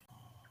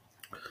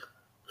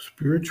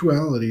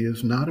Spirituality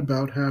is not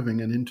about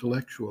having an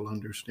intellectual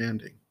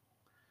understanding.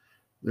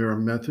 There are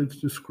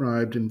methods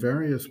described in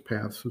various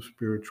paths of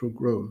spiritual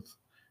growth,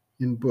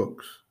 in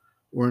books,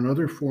 or in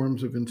other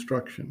forms of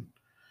instruction,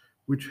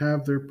 which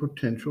have their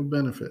potential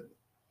benefit,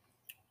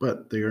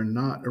 but they are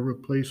not a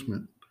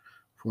replacement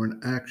for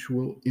an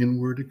actual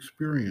inward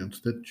experience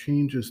that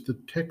changes the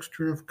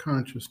texture of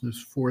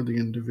consciousness for the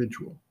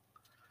individual.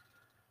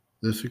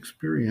 This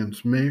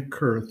experience may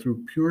occur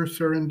through pure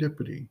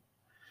serendipity.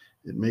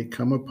 It may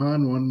come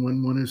upon one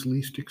when one is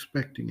least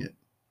expecting it,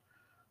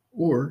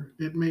 or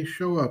it may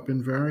show up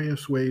in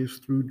various ways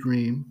through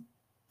dream,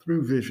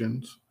 through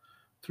visions,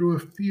 through a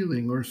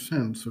feeling or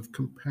sense of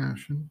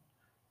compassion,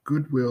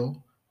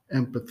 goodwill,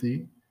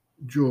 empathy,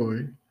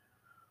 joy,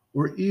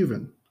 or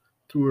even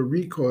through a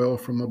recoil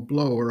from a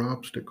blow or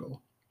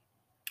obstacle.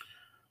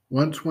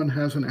 Once one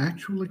has an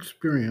actual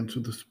experience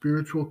of the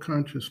spiritual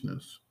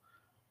consciousness,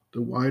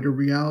 the wider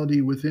reality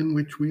within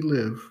which we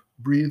live,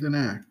 breathe, and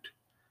act,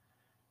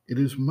 it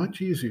is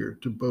much easier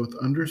to both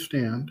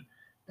understand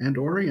and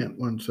orient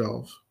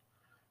oneself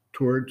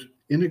towards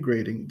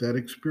integrating that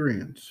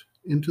experience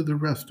into the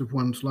rest of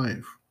one's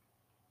life.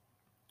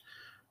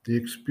 The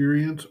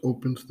experience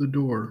opens the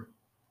door.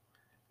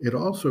 It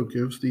also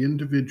gives the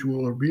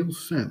individual a real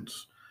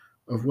sense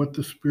of what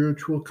the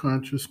spiritual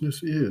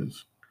consciousness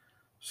is,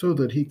 so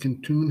that he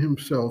can tune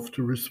himself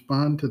to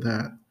respond to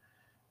that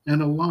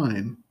and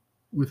align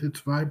with its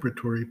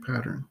vibratory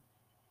pattern.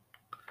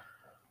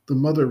 The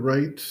mother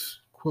writes,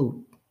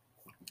 quote,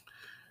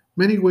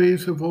 "Many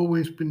ways have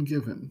always been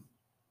given,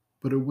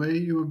 but a way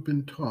you have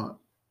been taught,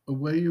 a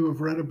way you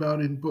have read about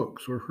in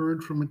books or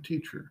heard from a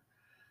teacher,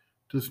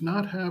 does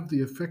not have the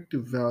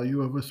effective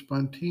value of a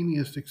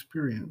spontaneous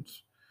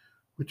experience,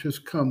 which has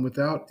come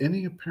without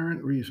any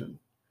apparent reason,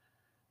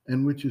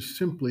 and which is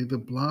simply the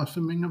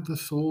blossoming of the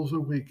soul's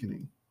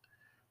awakening.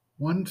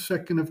 1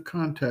 second of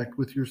contact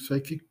with your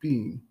psychic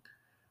being,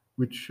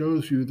 which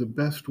shows you the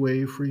best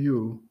way for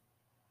you,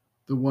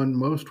 the one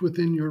most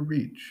within your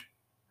reach,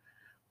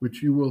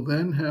 which you will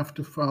then have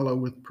to follow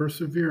with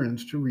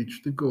perseverance to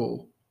reach the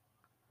goal.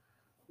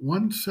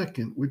 1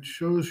 second which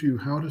shows you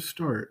how to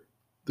start,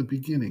 the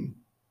beginning.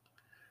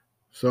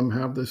 Some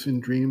have this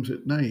in dreams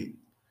at night.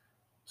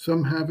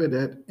 Some have it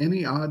at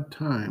any odd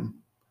time.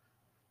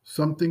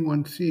 Something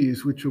one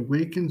sees which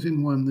awakens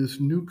in one this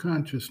new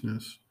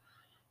consciousness,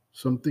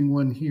 something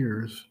one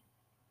hears,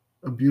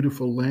 a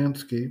beautiful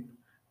landscape,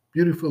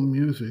 beautiful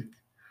music,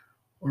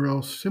 or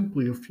else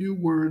simply a few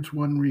words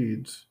one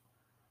reads,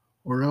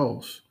 or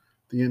else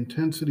the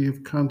intensity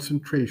of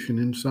concentration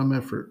in some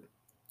effort.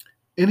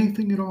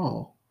 Anything at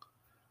all.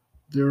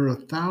 There are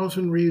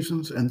 1,000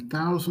 reasons and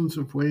thousands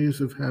of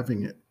ways of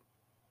having it.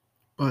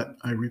 But,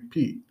 I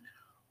repeat,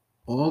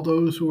 all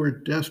those who are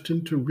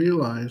destined to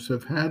realize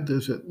have had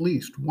this at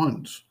least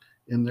once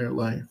in their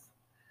life.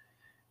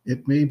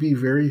 It may be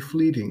very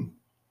fleeting.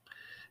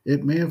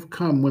 It may have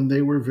come when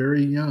they were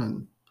very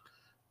young.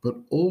 But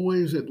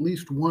always, at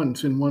least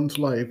once in one's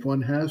life,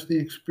 one has the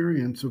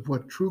experience of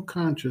what true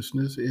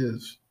consciousness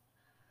is.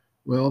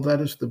 Well,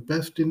 that is the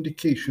best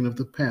indication of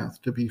the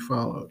path to be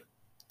followed.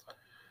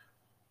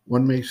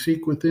 One may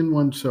seek within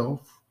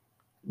oneself.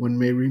 One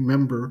may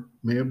remember,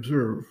 may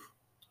observe.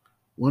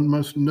 One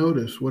must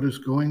notice what is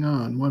going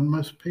on. One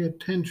must pay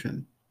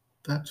attention.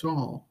 That's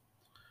all.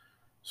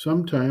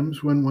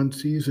 Sometimes when one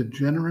sees a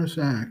generous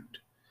act,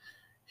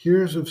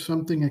 hears of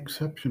something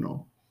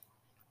exceptional,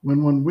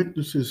 when one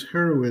witnesses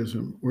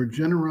heroism or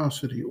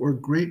generosity or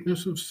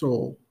greatness of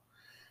soul,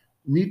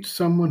 meets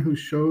someone who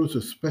shows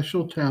a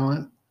special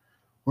talent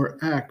or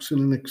acts in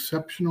an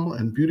exceptional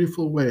and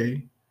beautiful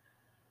way,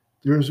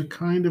 there is a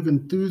kind of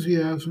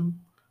enthusiasm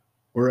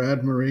or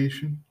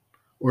admiration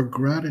or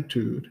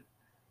gratitude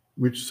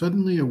which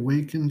suddenly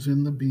awakens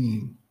in the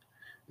being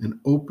and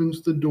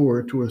opens the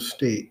door to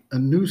a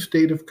new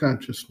state of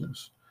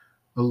consciousness,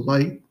 a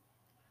light,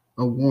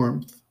 a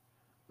warmth,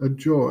 a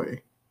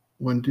joy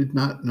one did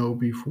not know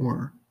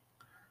before.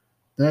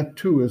 That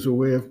too is a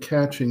way of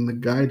catching the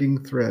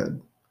guiding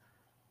thread.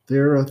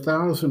 There are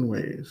 1,000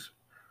 ways.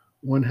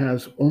 One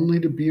has only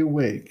to be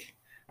awake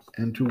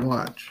and to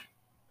watch.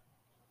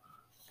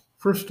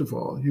 First of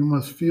all, you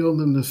must feel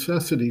the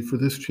necessity for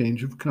this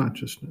change of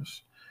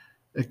consciousness.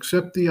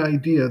 Accept the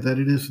idea that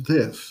it is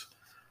this,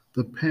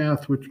 the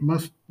path which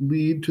must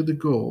lead to the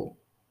goal.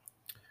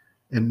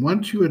 And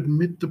once you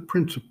admit the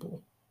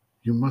principle,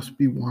 you must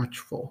be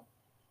watchful.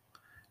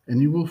 And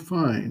you will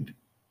find,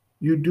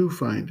 you do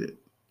find it.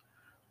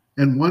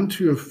 And once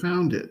you have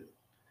found it,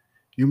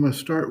 you must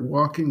start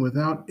walking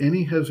without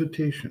any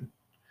hesitation.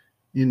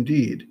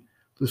 Indeed,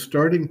 the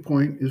starting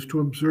point is to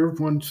observe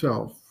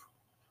oneself,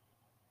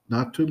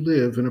 not to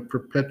live in a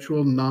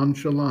perpetual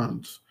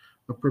nonchalance,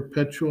 a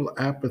perpetual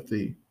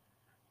apathy.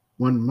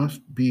 One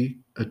must be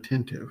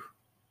attentive."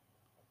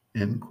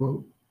 End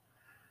quote.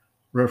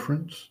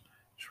 Reference,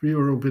 Sri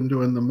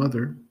Aurobindo and the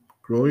Mother,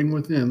 Growing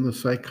Within, The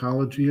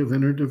Psychology of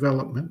Inner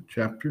Development,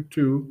 Chapter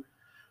 2,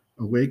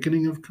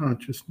 Awakening of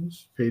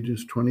Consciousness,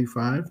 pages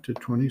 25 to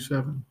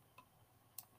 27.